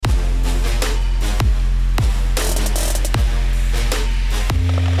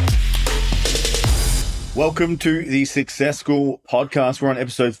Welcome to the Success School podcast. We're on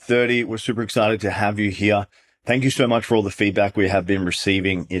episode 30. We're super excited to have you here. Thank you so much for all the feedback we have been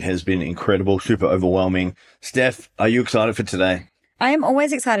receiving. It has been incredible, super overwhelming. Steph, are you excited for today? I am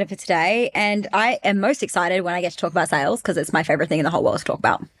always excited for today, and I am most excited when I get to talk about sales because it's my favorite thing in the whole world to talk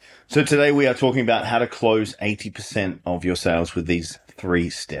about. So today we are talking about how to close 80% of your sales with these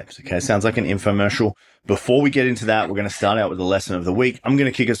 3 steps. Okay, sounds like an infomercial. Before we get into that, we're going to start out with the lesson of the week. I'm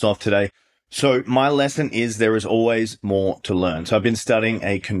going to kick us off today. So my lesson is there is always more to learn. So I've been studying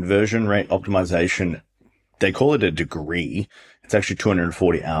a conversion rate optimization. They call it a degree. It's actually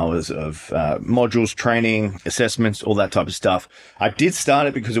 240 hours of modules, training, assessments, all that type of stuff. I did start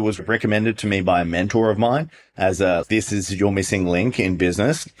it because it was recommended to me by a mentor of mine as this is your missing link in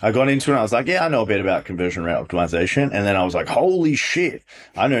business. I got into it and I was like, yeah, I know a bit about conversion rate optimization. And then I was like, holy shit,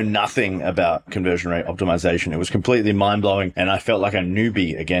 I know nothing about conversion rate optimization. It was completely mind blowing. And I felt like a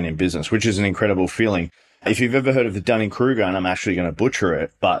newbie again in business, which is an incredible feeling. If you've ever heard of the Dunning-Kruger, and I'm actually going to butcher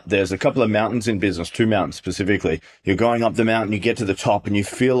it, but there's a couple of mountains in business, 2 mountains specifically. You're going up the mountain, you get to the top and you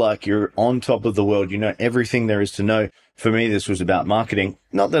feel like you're on top of the world. You know everything there is to know. For me, this was about marketing.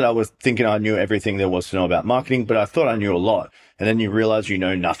 Not that I was thinking I knew everything there was to know about marketing, but I thought I knew a lot. And then you realize you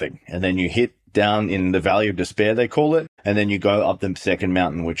know nothing. And then you hit down in the valley of despair, they call it. And then you go up the second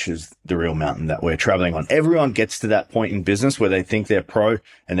mountain, which is the real mountain that we're traveling on. Everyone gets to that point in business where they think they're pro,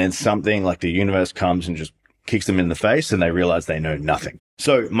 and then something like the universe comes and just kicks them in the face and they realize they know nothing.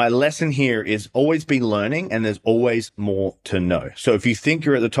 So my lesson here is always be learning, and there's always more to know. So if you think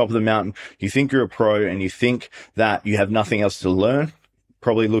you're at the top of the mountain, you think you're a pro, and you think that you have nothing else to learn,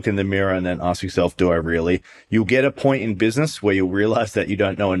 probably look in the mirror and then ask yourself, do I really? You'll get a point in business where you'll realize that you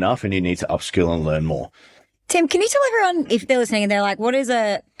don't know enough and you need to upskill and learn more. Tim, can you tell everyone, if they're listening and they're like, what is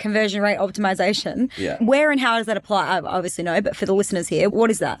a conversion rate optimization? Yeah. Where and how does that apply? I obviously know, but for the listeners here, what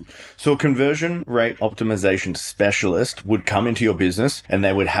is that? So a conversion rate optimization specialist would come into your business and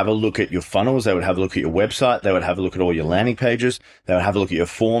they would have a look at your funnels. They would have a look at your website. They would have a look at all your landing pages. They would have a look at your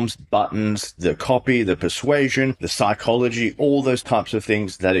forms, buttons, the copy, the persuasion, the psychology, all those types of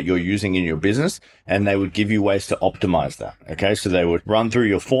things that you're using in your business. And they would give you ways to optimize that. Okay. So they would run through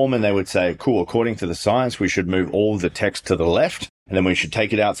your form and they would say, cool, according to the science, we should move all the text to the left. And then we should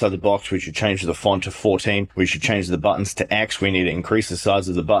take it outside the box. We should change the font to 14. We should change the buttons to X. We need to increase the size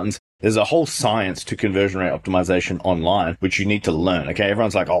of the buttons. There's a whole science to conversion rate optimization online, which you need to learn. Okay.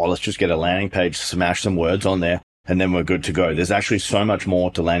 Everyone's like, oh, let's just get a landing page, smash some words on there, and then we're good to go. There's actually so much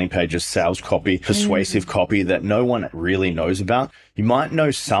more to landing pages, sales copy, persuasive copy that no one really knows about. You might know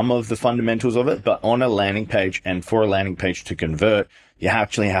some of the fundamentals of it, but on a landing page and for a landing page to convert, you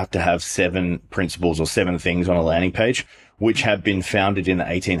actually have to have 7 principles or 7 things on a landing page, which have been founded in the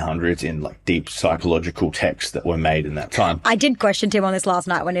 1800s in like deep psychological texts that were made in that time. I did question Tim on this last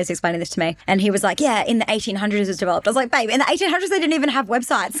night when he was explaining this to me. And he was like, yeah, in the 1800s it was developed. I was like, babe, in the 1800s they didn't even have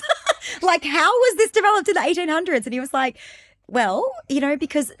websites. Like, how was this developed in the 1800s? And he was like, well,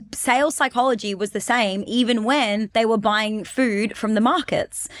 because sales psychology was the same even when they were buying food from the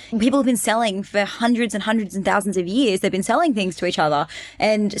markets. People have been selling for hundreds and hundreds and thousands of years. They've been selling things to each other.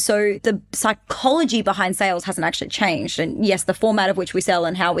 And so the psychology behind sales hasn't actually changed. And yes, the format of which we sell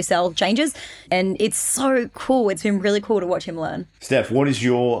and how we sell changes. And it's so cool. It's been really cool to watch him learn. Steph, what is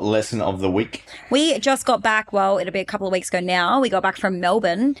your lesson of the week? We just got back, well, it'll be a couple of weeks ago now. We got back from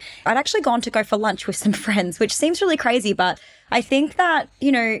Melbourne. I'd actually gone to go for lunch with some friends, which seems really crazy, but I think that,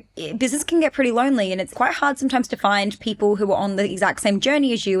 business can get pretty lonely and it's quite hard sometimes to find people who are on the exact same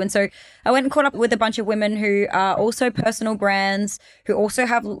journey as you. And so I went and caught up with a bunch of women who are also personal brands, who also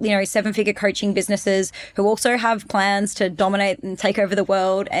have, 7-figure coaching businesses, who also have plans to dominate and take over the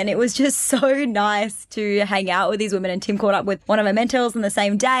world. And it was just so nice to hang out with these women. And Tim caught up with one of my mentors on the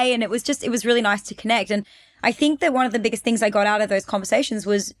same day. And it was really nice to connect. And I think that one of the biggest things I got out of those conversations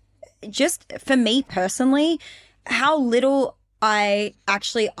was just, for me personally, how little I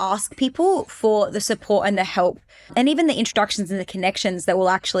actually ask people for the support and the help and even the introductions and the connections that will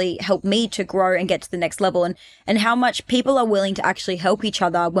actually help me to grow and get to the next level, and how much people are willing to actually help each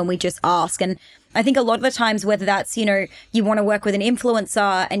other when we just ask. And I think a lot of the times, whether that's, you want to work with an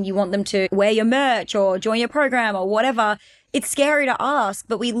influencer and you want them to wear your merch or join your program or whatever, it's scary to ask,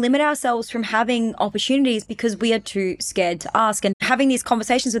 but we limit ourselves from having opportunities because we are too scared to ask. And having these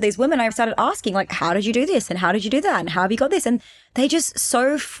conversations with these women, I started asking, like, how did you do this? And how did you do that? And how have you got this? And they just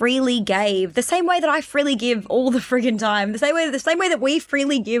so freely gave, the same way that I freely give all the friggin' time, the same way that we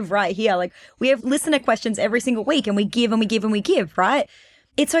freely give right here. Like, we have listener questions every single week and we give and we give and we give, right?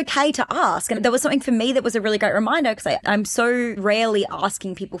 it's okay to ask. And there was something for me that was a really great reminder, because I'm so rarely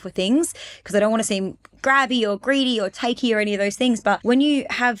asking people for things because I don't want to seem grabby or greedy or takey or any of those things. But when you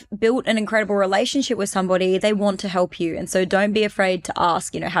have built an incredible relationship with somebody, they want to help you. And so don't be afraid to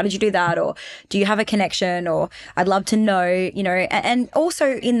ask, how did you do that? Or do you have a connection? Or I'd love to know, and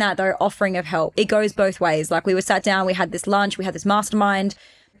also in that though, offering of help, it goes both ways. Like we were sat down, we had this lunch, we had this mastermind.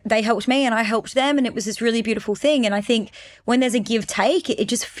 They helped me and I helped them, and it was this really beautiful thing. And I think when there's a give take, it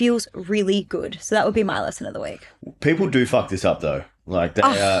just feels really good. So that would be my lesson of the week. People do fuck this up though. Like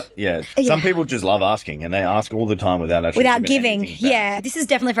some people just love asking, and they ask all the time without giving. Yeah, this is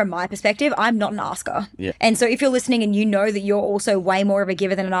definitely from my perspective. I'm not an asker. Yeah. And so if you're listening and you know that you're also way more of a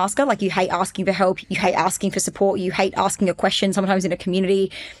giver than an asker, like you hate asking for help, you hate asking for support, you hate asking a question sometimes in a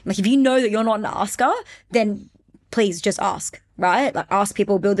community. Like if you know that you're not an asker, then please just ask, right? Like ask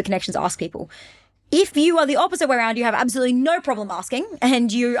people, build the connections, ask people. If you are the opposite way around, you have absolutely no problem asking,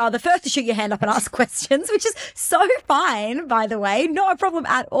 and you are the first to shoot your hand up and ask questions, which is so fine, by the way, not a problem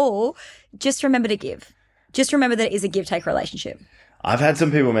at all. Just remember to give. Just remember that it is a give-take relationship. I've had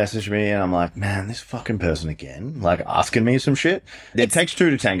some people message me and I'm like, man, this fucking person again, like asking me some shit. It takes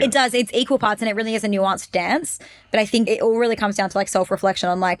two to tango. It does. It's equal parts, and it really is a nuanced dance. But I think it all really comes down to like self-reflection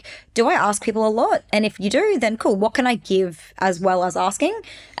on like, do I ask people a lot? And if you do, then cool. What can I give as well as asking?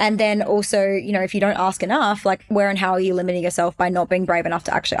 And then also, if you don't ask enough, like where and how are you limiting yourself by not being brave enough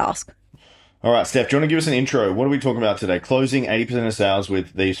to actually ask? All right, Steph, do you want to give us an intro? What are we talking about today? Closing 80% of sales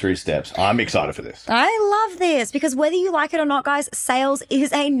with these 3 steps. I'm excited for this. I love this because whether you like it or not, guys, sales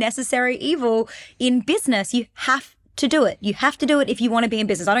is a necessary evil in business. You have to do it. You have to do it if you want to be in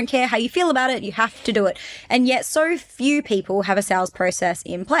business. I don't care how you feel about it. You have to do it. And yet so few people have a sales process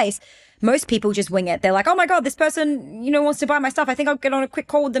in place. Most people just wing it. They're like, oh my God, this person, wants to buy my stuff. I think I'll get on a quick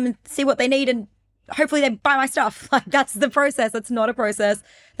call with them and see what they need, and hopefully they buy my stuff. Like that's the process. That's not a process.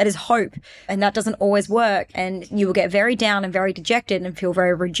 That is hope. And that doesn't always work. And you will get very down and very dejected and feel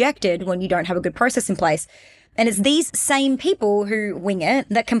very rejected when you don't have a good process in place. And it's these same people who wing it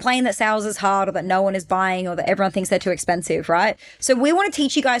that complain that sales is hard, or that no one is buying, or that everyone thinks they're too expensive, right? So we want to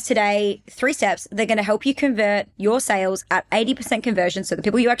teach you guys today 3 steps that are going to help you convert your sales at 80% conversion. So the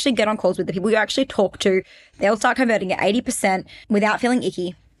people you actually get on calls with, the people you actually talk to, they'll start converting at 80% without feeling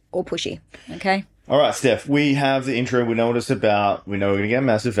icky or pushy. Okay? All right, Steph, we have the intro. We know what it's about. We know we're going to get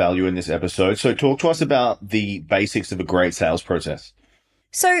massive value in this episode. So talk to us about the basics of a great sales process.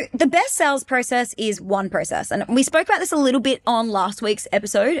 So the best sales process is one process. And we spoke about this a little bit on last week's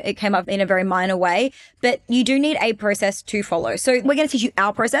episode. It came up in a very minor way, but you do need a process to follow. So we're going to teach you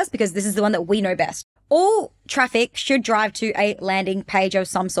our process because this is the one that we know best. All traffic should drive to a landing page of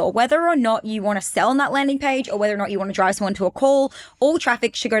some sort. Whether or not you want to sell on that landing page or whether or not you want to drive someone to a call, all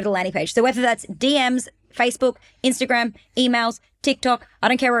traffic should go to the landing page. So whether that's DMs, Facebook, Instagram, emails, TikTok, I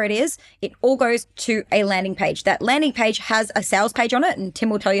don't care where it is, it all goes to a landing page. That landing page has a sales page on it, and Tim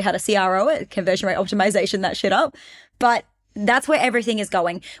will tell you how to CRO it, conversion rate optimization, that shit up. But that's where everything is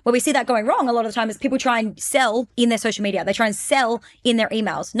going. Where we see that going wrong a lot of the time is people try and sell in their social media. They try and sell in their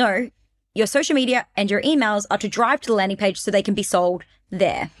emails. No, your social media and your emails are to drive to the landing page so they can be sold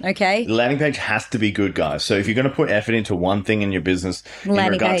there, okay? The landing page has to be good, guys. So if you're going to put effort into one thing in your business in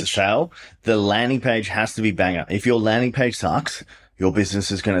regard to sale, the landing page has to be banger. If your landing page sucks, your business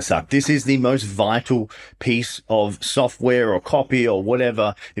is going to suck. This is the most vital piece of software or copy or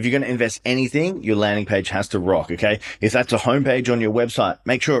whatever. If you're going to invest anything, your landing page has to rock, okay? If that's a homepage on your website,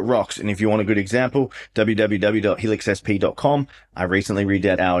 make sure it rocks. And if you want a good example, www.helixsp.com. I recently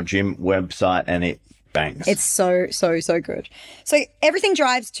redid our gym website and it bangs. It's so good. So everything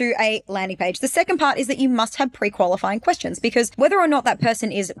drives to a landing page. The second part is that you must have pre-qualifying questions, because whether or not that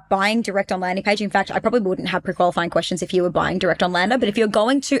person is buying direct on landing page, in fact, I probably wouldn't have pre-qualifying questions if you were buying direct on Lander, but if you're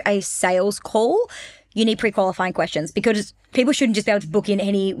going to a sales call, you need pre-qualifying questions because people shouldn't just be able to book in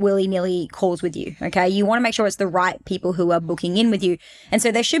any willy-nilly calls with you, okay? You want to make sure it's the right people who are booking in with you. And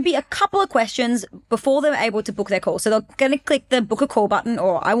so there should be a couple of questions before they're able to book their call. So they're going to click the book a call button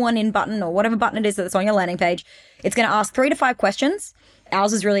or I want in button or whatever button it is that's on your landing page. It's going to ask 3 to 5 questions.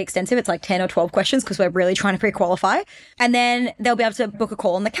 Ours is really extensive. It's like 10 or 12 questions because we're really trying to pre-qualify. And then they'll be able to book a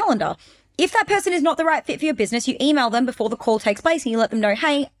call on the calendar. If that person is not the right fit for your business, you email them before the call takes place and you let them know,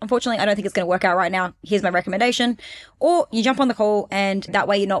 hey, unfortunately, I don't think it's going to work out right now. Here's my recommendation. Or you jump on the call and that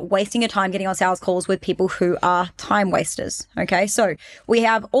way you're not wasting your time getting on sales calls with people who are time wasters. Okay, so we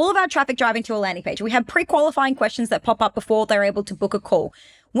have all of our traffic driving to a landing page. We have pre-qualifying questions that pop up before they're able to book a call.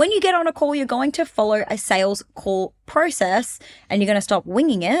 When you get on a call, you're going to follow a sales call process and you're going to stop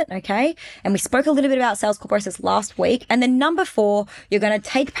winging it. Okay. And we spoke a little bit about sales call process last week. And then number 4, you're going to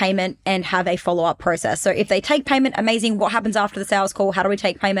take payment and have a follow-up process. So if they take payment, amazing. What happens after the sales call? How do we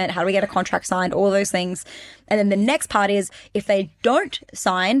take payment? How do we get a contract signed? All those things. And then the next part is if they don't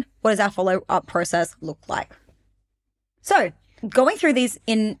sign, what does our follow-up process look like? So going through these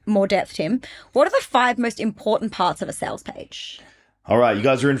in more depth, Tim, what are the 5 most important parts of a sales page? All right, you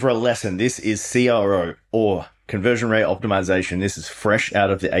guys are in for a lesson. This is CRO, or conversion rate optimization. This is fresh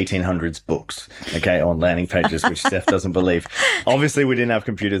out of the 1800s books, okay, on landing pages, which Steph doesn't believe. Obviously, we didn't have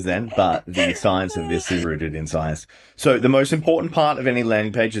computers then, but the science of this is rooted in science. So the most important part of any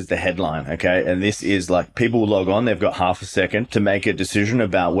landing page is the headline, okay? And this is like people log on, they've got half a second to make a decision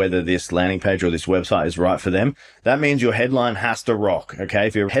about whether this landing page or this website is right for them. That means your headline has to rock, okay?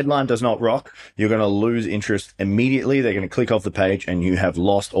 If your headline does not rock, you're going to lose interest immediately. They're going to click off the page and you have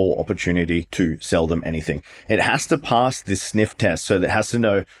lost all opportunity to sell them anything. It has to pass this sniff test. So it has to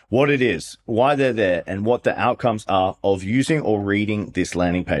know what it is, why they're there, and what the outcomes are of using or reading this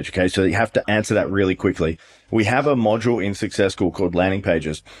landing page. Okay. So you have to answer that really quickly. We have a module in Success School called landing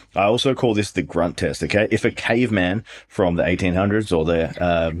pages. I also call this the grunt test. Okay. If a caveman from the 1800s or the,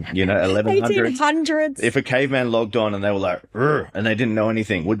 1100s, if a caveman logged on and they were like, and they didn't know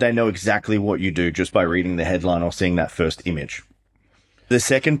anything, would they know exactly what you do just by reading the headline or seeing that first image? The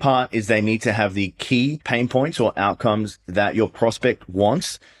second part is they need to have the key pain points or outcomes that your prospect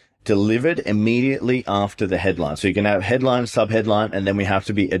wants delivered immediately after the headline. So you can have headline, subheadline, and then we have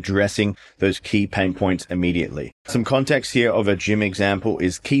to be addressing those key pain points immediately. Some context here of a gym example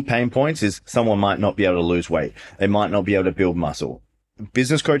is key pain points is someone might not be able to lose weight. They might not be able to build muscle.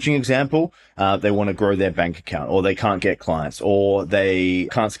 Business coaching example, they want to grow their bank account, or they can't get clients, or they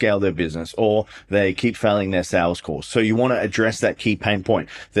can't scale their business, or they keep failing their sales calls. So you want to address that key pain point.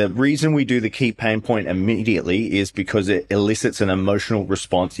 The reason we do the key pain point immediately is because it elicits an emotional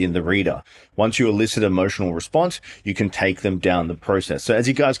response in the reader. Once you elicit emotional response, you can take them down the process. So as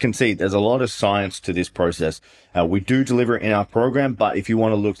you guys can see, there's a lot of science to this process. We do deliver it in our program, but if you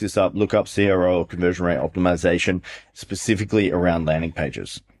want to look this up, look up CRO, or conversion rate optimization, specifically around landing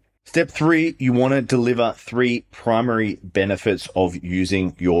pages. Step 3, you want to deliver 3 primary benefits of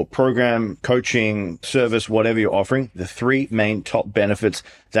using your program, coaching, service, whatever you're offering. The 3 main top benefits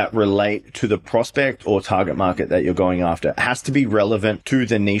that relate to the prospect or target market that you're going after. It has to be relevant to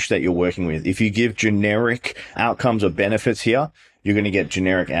the niche that you're working with. If you give generic outcomes or benefits here, you're going to get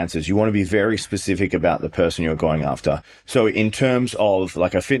generic answers. You want to be very specific about the person you're going after. So in terms of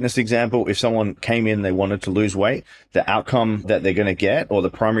like a fitness example, if someone came in, they wanted to lose weight, the outcome that they're going to get, or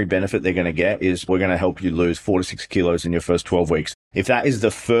the primary benefit they're going to get, is we're going to help you lose 4 to 6 kilos in your first 12 weeks. If that is the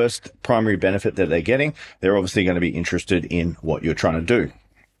first primary benefit that they're getting, they're obviously going to be interested in what you're trying to do.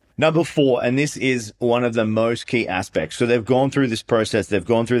 Number 4, and this is one of the most key aspects. So they've gone through this process. They've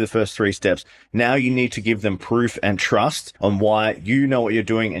gone through the first 3 steps. Now you need to give them proof and trust on why you know what you're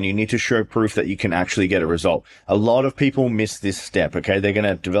doing, and you need to show proof that you can actually get a result. A lot of people miss this step. Okay. They're going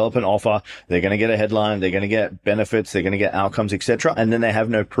to develop an offer. They're going to get a headline. They're going to get benefits. They're going to get outcomes, etc. And then they have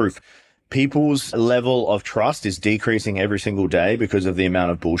no proof. People's level of trust is decreasing every single day because of the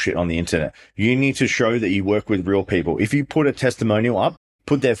amount of bullshit on the internet. You need to show that you work with real people. If you put a testimonial up,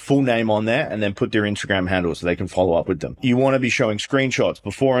 put their full name on there and then put their Instagram handle so they can follow up with them. You want to be showing screenshots,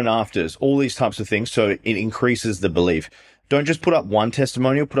 before and afters, all these types of things, so it increases the belief. Don't just put up one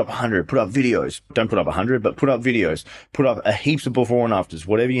testimonial, put up 100, put up videos. Don't put up 100, but put up videos. Put up a heaps of before and afters.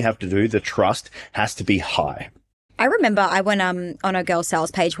 Whatever you have to do, the trust has to be high. I remember I went on a girl's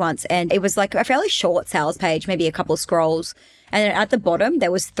sales page once, and it was like a fairly short sales page, maybe a couple of scrolls. And at the bottom, there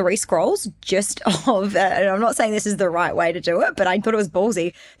was 3 scrolls just of, and I'm not saying this is the right way to do it, but I thought it was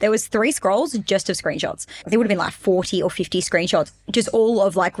ballsy. There was 3 scrolls just of screenshots. There would have been like 40 or 50 screenshots, just all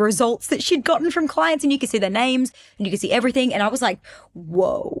of like results that she'd gotten from clients, and you could see their names and you could see everything. And I was like,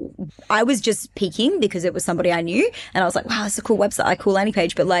 whoa. I was just peeking because it was somebody I knew. And I was like, wow, that's a cool website, a cool landing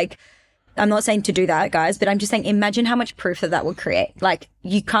page. But like, I'm not saying to do that, guys, but I'm just saying imagine how much proof that would create. Like,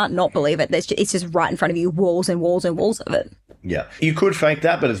 you can't not believe it. It's just right in front of you, walls and walls and walls of it. Yeah. You could fake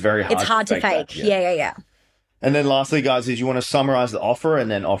that, but it's very hard. It's hard to fake. Yeah. And then lastly, guys, is you want to summarize the offer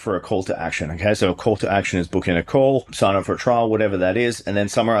and then offer a call to action. Okay. So a call to action is book in a call, sign up for a trial, whatever that is, and then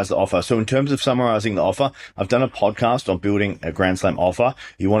summarize the offer. So in terms of summarizing the offer, I've done a podcast on building a Grand Slam offer.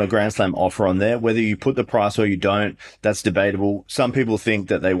 You want a Grand Slam offer on there, whether you put the price or you don't, that's debatable. Some people think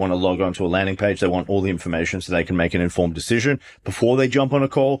that they want to log on to a landing page. They want all the information so they can make an informed decision before they jump on a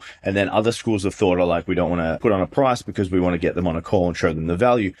call. And then other schools of thought are like, we don't want to put on a price because we want to get them on a call and show them the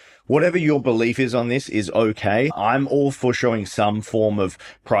value. Whatever your belief is on this is okay. I'm all for showing some form of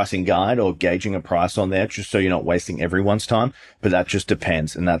pricing guide or gauging a price on there just so you're not wasting everyone's time, but that just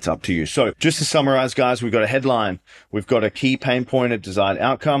depends and that's up to you. So just to summarize, guys, we've got a headline, we've got a key pain point, a desired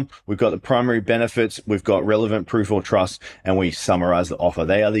outcome, we've got the primary benefits, we've got relevant proof or trust, and we summarize the offer.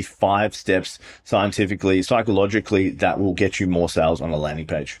 They are the 5 steps scientifically, psychologically that will get you more sales on a landing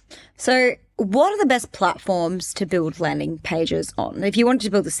page. So what are the best platforms to build landing pages on? If you wanted to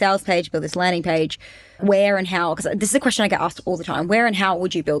build a sales page, build this landing page, where and how? Because this is a question I get asked all the time. Where and how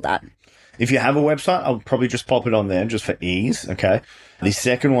would you build that? If you have a website, I'll probably just pop it on there just for ease, okay? The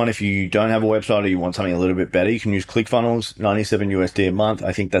second one, if you don't have a website or you want something a little bit better, you can use ClickFunnels, $97 a month.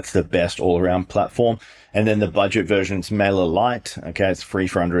 I think that's the best all-around platform. And then the budget version is MailerLite. Okay, it's free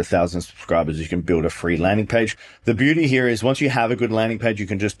for under 1,000 subscribers. You can build a free landing page. The beauty here is once you have a good landing page, you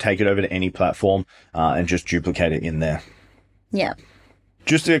can just take it over to any platform and just duplicate it in there. Yeah.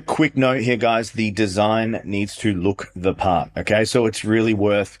 Just a quick note here, guys. The design needs to look the part. Okay. So it's really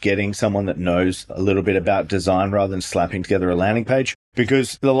worth getting someone that knows a little bit about design rather than slapping together a landing page,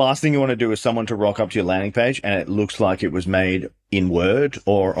 because the last thing you want to do is someone to rock up to your landing page and it looks like it was made in Word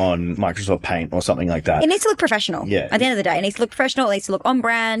or on Microsoft Paint or something like that. It needs to look professional. Yeah. At the end of the day, it needs to look professional. It needs to look on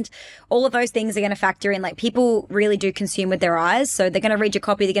brand. All of those things are going to factor in. Like, people really do consume with their eyes. So they're going to read your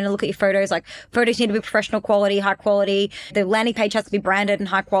copy. They're going to look at your photos. Like, photos need to be professional quality, high quality. The landing page has to be branded and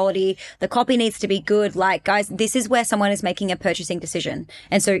high quality. The copy needs to be good. Like, guys, this is where someone is making a purchasing decision.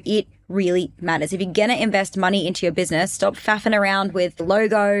 And so it really matters. If you're going to invest money into your business, stop faffing around with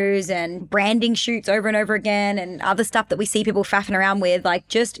logos and branding shoots over and over again and other stuff that we see people faffing around with. Like,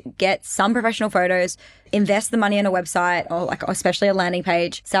 just get some professional photos, invest the money on a website or like especially a landing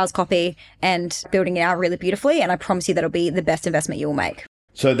page, sales copy, and building it out really beautifully. And I promise you that'll be the best investment you will make.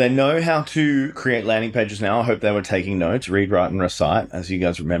 So they know how to create landing pages now. I hope they were taking notes, read, write, and recite, as you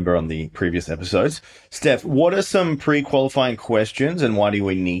guys remember on the previous episodes. Steph, what are some pre-qualifying questions and why do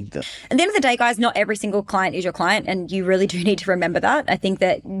we need them? At the end of the day, guys, not every single client is your client, and you really do need to remember that. I think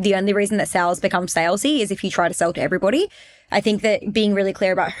that the only reason that sales becomes salesy is if you try to sell to everybody. I think that being really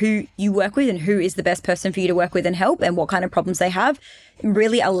clear about who you work with and who is the best person for you to work with and help and what kind of problems they have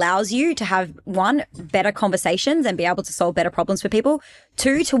really allows you to have, 1, better conversations and be able to solve better problems for people.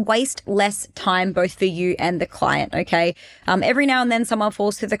 2, to waste less time both for you and the client, okay? Every now and then someone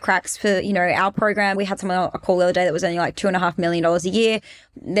falls through the cracks for, our program. We had someone on a call the other day that was only like $2.5 million a year.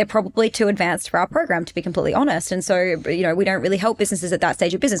 They're probably too advanced for our program, to be completely honest. And so, we don't really help businesses at that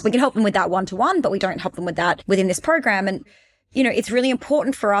stage of business. We can help them with that one-to-one, but we don't help them with that within this program. And it's really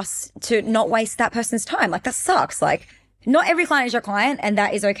important for us to not waste that person's time. Like, that sucks. Like, not every client is your client, and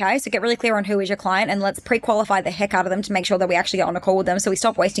that is okay. So get really clear on who is your client and let's pre-qualify the heck out of them to make sure that we actually get on a call with them so we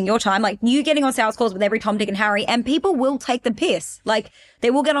stop wasting your time. Like, you getting on sales calls with every Tom, Dick, and Harry, and people will take the piss. Like,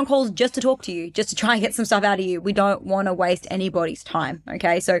 they will get on calls just to talk to you, just to try and get some stuff out of you. We don't want to waste anybody's time,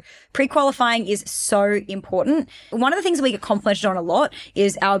 okay? So pre-qualifying is so important. One of the things we get complimented on a lot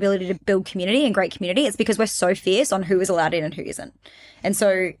is our ability to build community and great community. It's because we're so fierce on who is allowed in and who isn't. And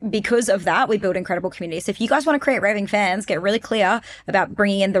so because of that, we build incredible communities. So if you guys want to create raving fans, get really clear about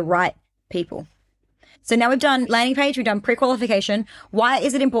bringing in the right people. So now we've done landing page, we've done pre-qualification. Why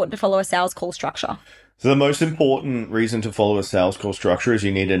is it important to follow a sales call structure? So the most important reason to follow a sales call structure is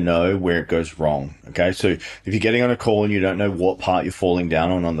you need to know where it goes wrong. Okay. So if you're getting on a call and you don't know what part you're falling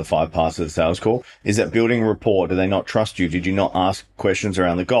down on the 5 parts of the sales call, is that building rapport? Do they not trust you? Did you not ask questions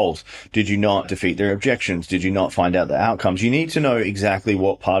around the goals? Did you not defeat their objections? Did you not find out the outcomes? You need to know exactly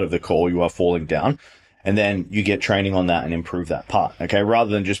what part of the call you are falling down. And then you get training on that and improve that part. Okay. Rather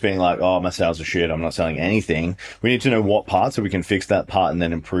than just being like, oh, my sales are shit, I'm not selling anything. We need to know what part so we can fix that part and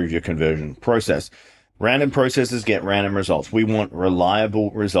then improve your conversion process. Random processes get random results. We want reliable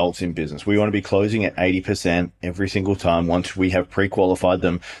results in business. We want to be closing at 80% every single time. Once we have pre-qualified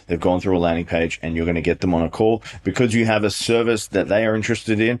them, they've gone through a landing page and you're going to get them on a call because you have a service that they are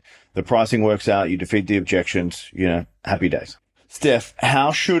interested in. The pricing works out. You defeat the objections, happy days. Steph,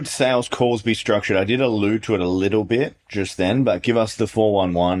 how should sales calls be structured? I did allude to it a little bit just then, but give us the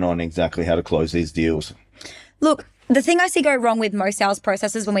 411 on exactly how to close these deals. Look, the thing I see go wrong with most sales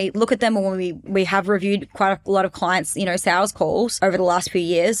processes when we look at them or when we have reviewed quite a lot of clients, sales calls over the last few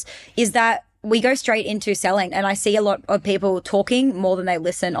years is that we go straight into selling. And I see a lot of people talking more than they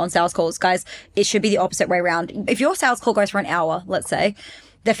listen on sales calls. Guys, it should be the opposite way around. If your sales call goes for an hour, let's say,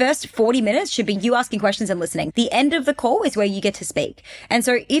 The first 40 minutes should be you asking questions and listening. The end of the call is where you get to speak. And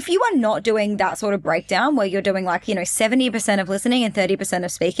so if you are not doing that sort of breakdown where you're doing 70% of listening and 30%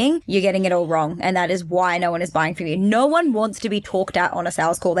 of speaking, you're getting it all wrong. And that is why no one is buying from you. No one wants to be talked at on a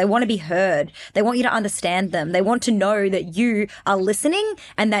sales call. They want to be heard. They want you to understand them. They want to know that you are listening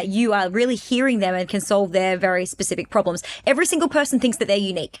and that you are really hearing them and can solve their very specific problems. Every single person thinks that they're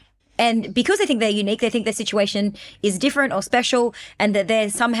unique. And because they think they're unique, they think their situation is different or special and that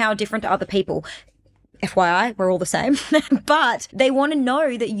they're somehow different to other people. FYI, we're all the same. But they want to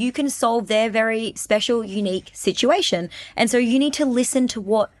know that you can solve their very special, unique situation. And so you need to listen to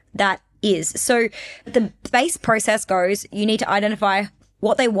what that is. So the base process goes, you need to identify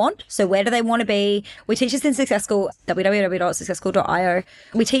what they want. So where do they want to be? We teach this in Success School, www.successschool.io.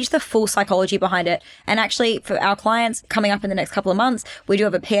 We teach the full psychology behind it. And actually for our clients coming up in the next couple of months, we do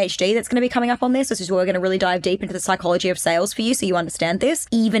have a PhD that's going to be coming up on this. This is where we're going to really dive deep into the psychology of sales for you so you understand this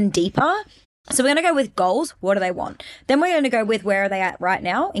even deeper. So we're going to go with goals. What do they want? Then we're going to go with where are they at right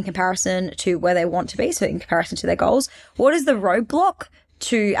now in comparison to where they want to be. So in comparison to their goals, what is the roadblock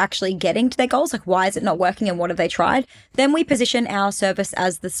to actually getting to their goals? Like, why is it not working and what have they tried? Then we position our service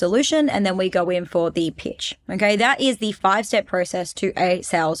as the solution and then we go in for the pitch. Okay. That is the 5-step process to a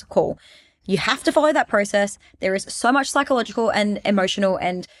sales call. You have to follow that process. There is so much psychological and emotional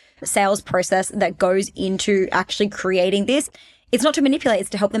and sales process that goes into actually creating this. It's not to manipulate, it's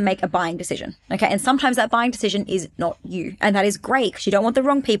to help them make a buying decision. Okay. And sometimes that buying decision is not you. And that is great because you don't want the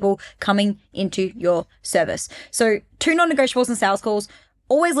wrong people coming into your service. So 2 non-negotiables in sales calls: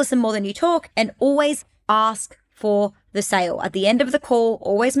 always listen more than you talk and always ask for the sale. At the end of the call,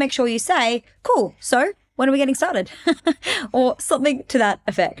 always make sure you say, cool, so when are we getting started? Or something to that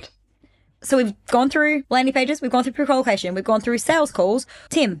effect. So we've gone through landing pages, we've gone through pre-qualification, we've gone through sales calls.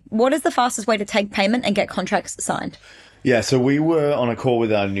 Tim, what is the fastest way to take payment and get contracts signed? Yeah, so we were on a call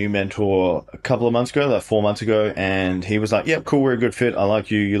with our new mentor a couple of months ago, like 4 months ago, and he was like, yep, cool, we're a good fit. I like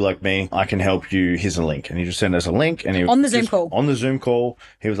you, you like me. I can help you. Here's a link. And he just sent us a link. And he on the Zoom call. On the Zoom call,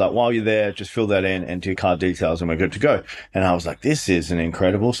 he was like, while you're there, just fill that in, enter your card details, and we're good to go. And I was like, this is an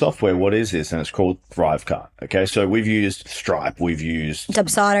incredible software. What is this? And it's called Thrivecart. Okay, so we've used Stripe, we've used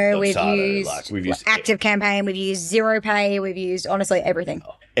Dubsado, we've used ActiveCampaign, we've used ZeroPay, we've used honestly everything.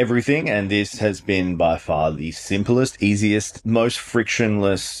 And this has been by far the simplest, easiest, most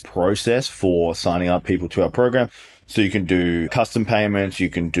frictionless process for signing up people to our program. So you can do custom payments, you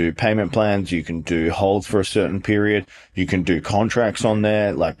can do payment plans, you can do holds for a certain period, you can do contracts on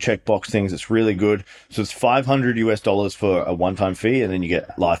there, like checkbox things. It's really good. So it's $500 for a one-time fee, and then you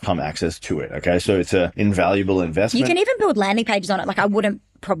get lifetime access to it. Okay, so it's an invaluable investment. You can even build landing pages on it. Like, I wouldn't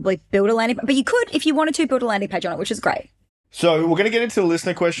probably build a landing, but you could, if you wanted to, build a landing page on it, which is great. So we're going to get into the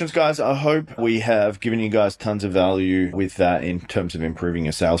listener questions, guys. I hope we have given you guys tons of value with that in terms of improving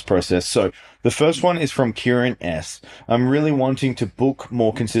your sales process. So the first one is from Kieran S. I'm really wanting to book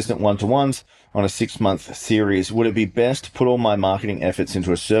more consistent one-to-ones on a 6-month series. Would it be best to put all my marketing efforts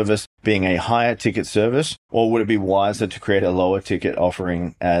into a service being a higher ticket service, or would it be wiser to create a lower ticket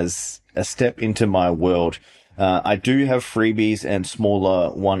offering as a step into my world? I do have freebies and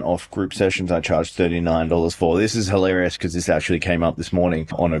smaller one-off group sessions I charge $39 for. This is hilarious because this actually came up this morning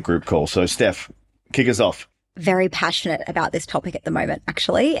on a group call. So Steph, kick us off. Very passionate about this topic at the moment,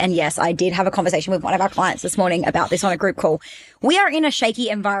 actually. And yes, I did have a conversation with one of our clients this morning about this on a group call. We are in a shaky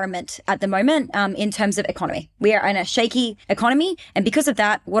environment at the moment in terms of economy. We are in a shaky economy. And because of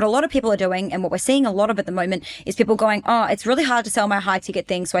that, what a lot of people are doing and what we're seeing a lot of at the moment is people going, oh, it's really hard to sell my high ticket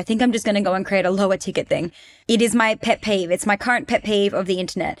thing. So I think I'm just going to go and create a lower ticket thing. It is my pet peeve. It's my current pet peeve of the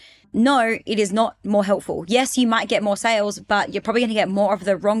internet. No, it is not more helpful. Yes, you might get more sales, but you're probably going to get more of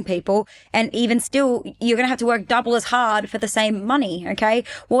the wrong people. And even still, you're going to have to work double as hard for the same money. Okay.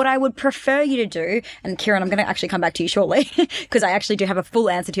 What I would prefer you to do, and Kieran, I'm going to actually come back to you shortly because I actually do have a full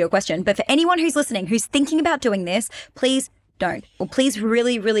answer to your question. But for anyone who's listening, who's thinking about doing this, please don't, or please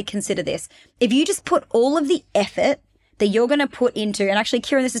really, really consider this. If you just put all of the effort that you're going to put into, and actually,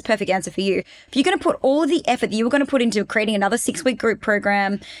 Kieran, this is perfect answer for you. If you're going to put all of the effort that you were going to put into creating another 6-week group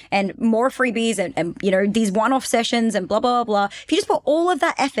program and more freebies and you know, these one-off sessions and blah, blah, blah, if you just put all of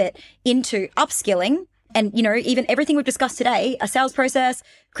that effort into upskilling and, you know, even everything we've discussed today, a sales process,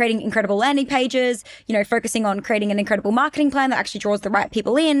 creating incredible landing pages, you know, focusing on creating an incredible marketing plan that actually draws the right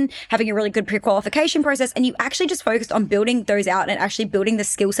people in, having a really good pre-qualification process, and you actually just focused on building those out and actually building the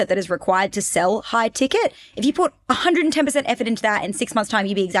skill set that is required to sell high ticket. If you put 110% effort into that in 6 months' time,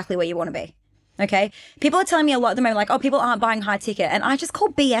 you'd be exactly where you want to be. Okay. People are telling me a lot at the moment, like, oh, people aren't buying high ticket. And I just call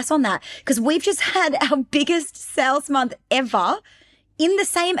BS on that because we've just had our biggest sales month ever in the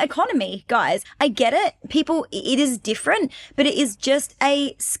same economy, guys. I get it. People, it is different, but it is just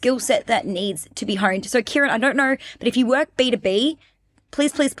a skill set that needs to be honed. So Kieran, I don't know, but if you work B2B,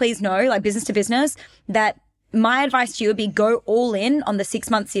 please know, like business to business, that my advice to you would be go all in on the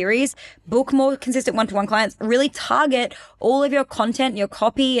 6-month series, book more consistent one-to-one clients, really target all of your content, your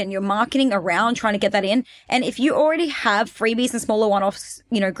copy and your marketing around trying to get that in. And if you already have freebies and smaller one-offs,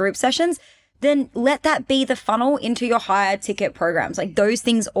 group sessions, then let that be the funnel into your higher ticket programs. Like those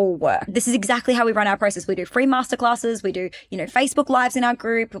things all work. This is exactly how we run our process. We do free masterclasses. We do, Facebook lives in our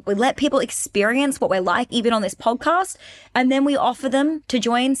group. We let people experience what we're like, even on this podcast. And then we offer them to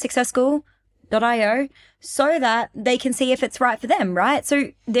join successschool.io so that they can see if it's right for them, right?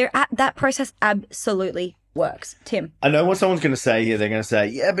 So that process absolutely works. Tim. I know what someone's going to say here. They're going to say,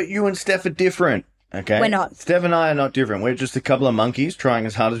 yeah, but you and Steph are different. Okay. We're not. Steph and I are not different. We're just a couple of monkeys trying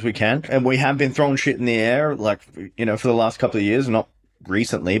as hard as we can. And we have been throwing shit in the air, like, for the last couple of years, not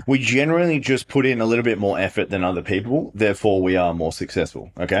recently. We generally just put in a little bit more effort than other people. Therefore, we are more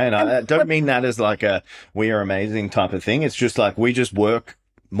successful. Okay. And I don't mean that as like a we are amazing type of thing. It's just like we just work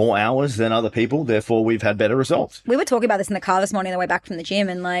more hours than other people. Therefore, we've had better results. We were talking about this in the car this morning on the way back from the gym.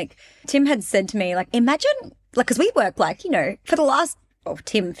 And like Tim had said to me, like, imagine, like, because we work like, for the last,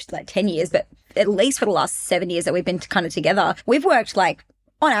 Tim, like 10 years, but at least for the last 7 years that we've been kind of together, we've worked like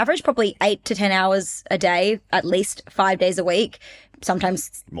on average, probably 8 to 10 hours a day, at least 5 days a week,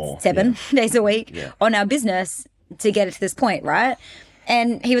 sometimes more, 7 days a week on our business to get it to this point, right?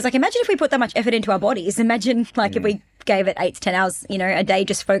 And he was like, imagine if we put that much effort into our bodies. Imagine like if we gave it 8 to 10 hours, a day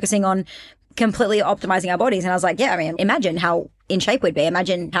just focusing on completely optimizing our bodies. And I was like, yeah, I mean, imagine how in shape we'd be.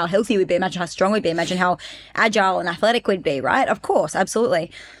 Imagine how healthy we'd be. Imagine how strong we'd be. Imagine how agile and athletic we'd be, right? Of course,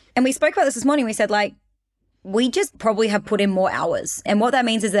 absolutely. And we spoke about this morning. We said, like, we just probably have put in more hours. And what that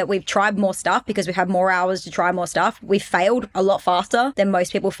means is that we've tried more stuff because we have more hours to try more stuff. We've failed a lot faster than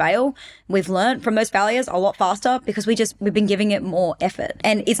most people fail. We've learned from those failures a lot faster because we've been giving it more effort.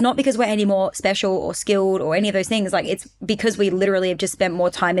 And it's not because we're any more special or skilled or any of those things. Like, it's because we literally have just spent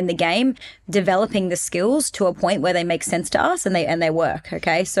more time in the game developing the skills to a point where they make sense to us and they work.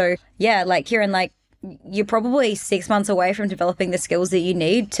 Okay. So yeah, like Kieran, like, you're probably 6 months away from developing the skills that you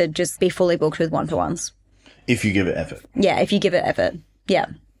need to just be fully booked with one-to-ones. If you give it effort. Yeah, if you give it effort. Yeah.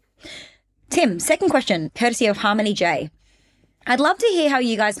 Tim, second question, courtesy of Harmony J. I'd love to hear how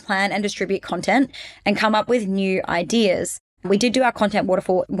you guys plan and distribute content and come up with new ideas. We did do our content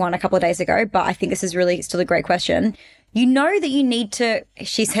waterfall one a couple of days ago, but I think this is really still a great question. You know that you need to,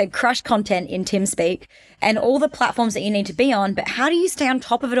 she said, crush content in Tim speak and all the platforms that you need to be on, but how do you stay on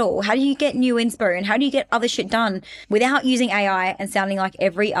top of it all? How do you get new inspo and how do you get other shit done without using AI and sounding like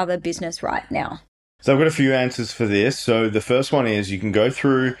every other business right now? So I've got a few answers for this. So the first one is you can go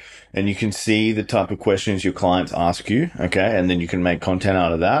through and you can see the type of questions your clients ask you, okay? And then you can make content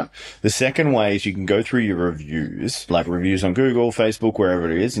out of that. The second way is you can go through your reviews, like reviews on Google, Facebook, wherever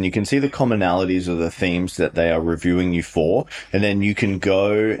it is, and you can see the commonalities of the themes that they are reviewing you for. And then you can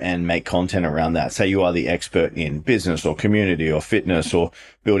go and make content around that. Say you are the expert in business or community or fitness or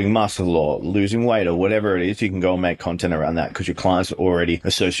building muscle or losing weight or whatever it is, you can go and make content around that because your clients are already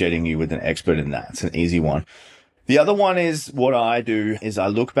associating you with an expert in that. It's an easy one. The other one is what I do is I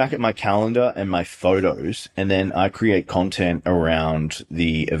look back at my calendar and my photos and then I create content around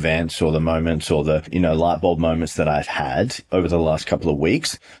the events or the moments or the, light bulb moments that I've had over the last couple of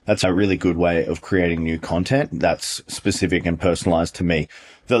weeks. That's a really good way of creating new content that's specific and personalized to me.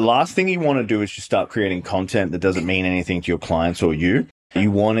 The last thing you want to do is just start creating content that doesn't mean anything to your clients or you. You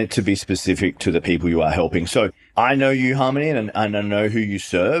want it to be specific to the people you are helping. So I know you, Harmony, and I know who you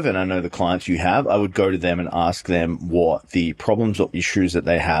serve and I know the clients you have. I would go to them and ask them what the problems or issues that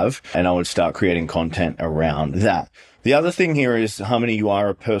they have, and I would start creating content around that. The other thing here is, Harmony, you are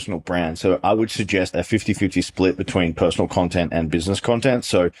a personal brand. So I would suggest a 50-50 split between personal content and business content.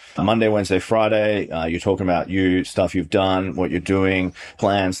 So Monday, Wednesday, Friday, you're talking about you, stuff you've done, what you're doing,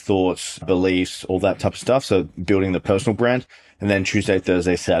 plans, thoughts, beliefs, all that type of stuff. So building the personal brand. And then Tuesday,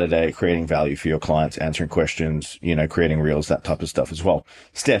 Thursday, Saturday, creating value for your clients, answering questions, creating reels, that type of stuff as well.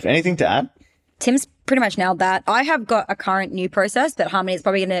 Steph, anything to add? Tim's pretty much nailed that. I have got a current new process, but Harmony is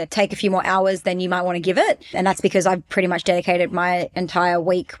probably going to take a few more hours than you might want to give it. And that's because I've pretty much dedicated my entire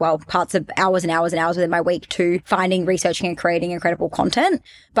week, parts of hours and hours and hours within my week to finding, researching and creating incredible content.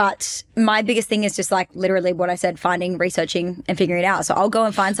 But my biggest thing is just like literally what I said, finding, researching and figuring it out. So I'll go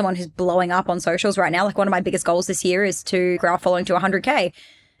and find someone who's blowing up on socials right now. Like one of my biggest goals this year is to grow our following to 100K.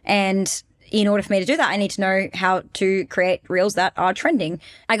 And in order for me to do that, I need to know how to create reels that are trending.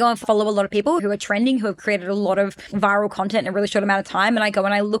 I go and follow a lot of people who are trending, who have created a lot of viral content in a really short amount of time. And I go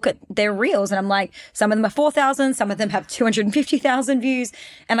and I look at their reels and I'm like, some of them are 4,000, some of them have 250,000 views.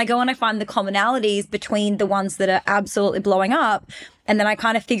 And I go and I find the commonalities between the ones that are absolutely blowing up. And then I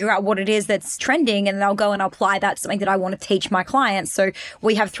kind of figure out what it is that's trending, and then I'll go and I'll apply that to something that I want to teach my clients. So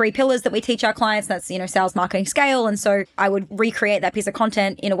we have 3 pillars that we teach our clients. That's, sales, marketing, scale. And so I would recreate that piece of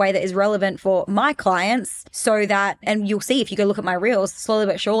content in a way that is relevant for my clients so that, and you'll see if you go look at my reels, slowly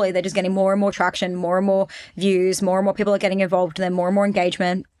but surely, they're just getting more and more traction, more and more views, more and more people are getting involved, and then more and more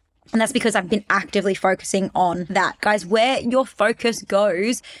engagement. And that's because I've been actively focusing on that. Guys, where your focus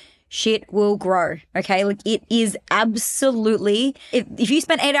goes, shit will grow. Okay. Like, it is absolutely, if you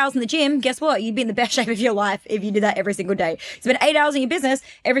spent 8 hours in the gym, guess what? You'd be in the best shape of your life if you did that every single day. You spend 8 hours in your business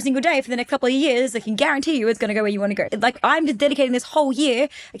every single day for the next couple of years, I can guarantee you it's going to go where you want to go. Like, I'm just dedicating this whole year.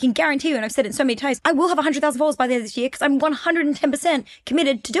 I can guarantee you, and I've said it so many times, I will have 100,000 followers by the end of this year because I'm 110%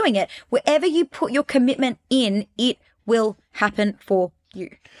 committed to doing it. Wherever you put your commitment in, it will happen for you.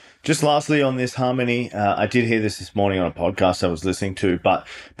 Just lastly on this, Harmony, I did hear this morning on a podcast I was listening to, but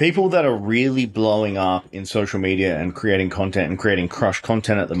people that are really blowing up in social media and creating content and creating crush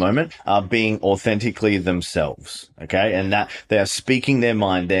content at the moment are being authentically themselves, okay? And that they are speaking their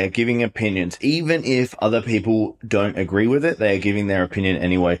mind, they're giving opinions. Even if other people don't agree with it, they are giving their opinion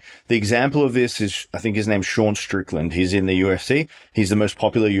anyway. The example of this is, I think his name's Sean Strickland. He's in the UFC. He's the most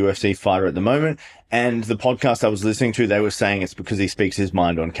popular UFC fighter at the moment. And the podcast I was listening to, they were saying it's because he speaks his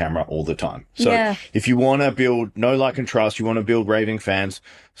mind on camera all the time. So if you want to build know, like, and trust, you want to build raving fans,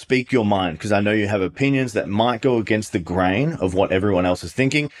 speak your mind, because I know you have opinions that might go against the grain of what everyone else is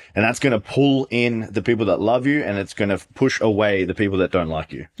thinking. And that's going to pull in the people that love you, and it's going to push away the people that don't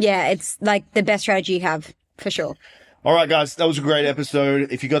like you. Yeah, it's like the best strategy you have, for sure. All right, guys, that was a great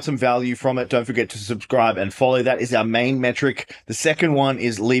episode. If you got some value from it, don't forget to subscribe and follow. That is our main metric. The second one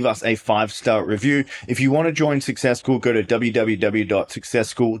is leave us a 5-star review. If you want to join Success School, go to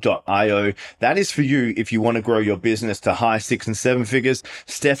www.successschool.io. That is for you if you want to grow your business to high 6 and 7 figures.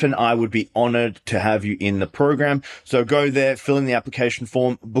 Steph and I would be honored to have you in the program. So go there, fill in the application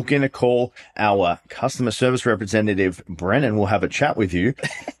form, book in a call. Our customer service representative, Brennan, will have a chat with you.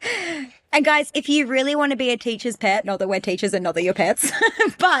 And guys, if you really want to be a teacher's pet, not that we're teachers and not that you're pets,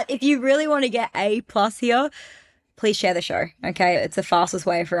 but if you really want to get A+ here, please share the show, okay? It's the fastest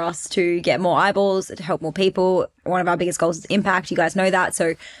way for us to get more eyeballs, to help more people. One of our biggest goals is impact. You guys know that.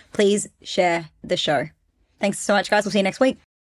 So please share the show. Thanks so much, guys. We'll see you next week.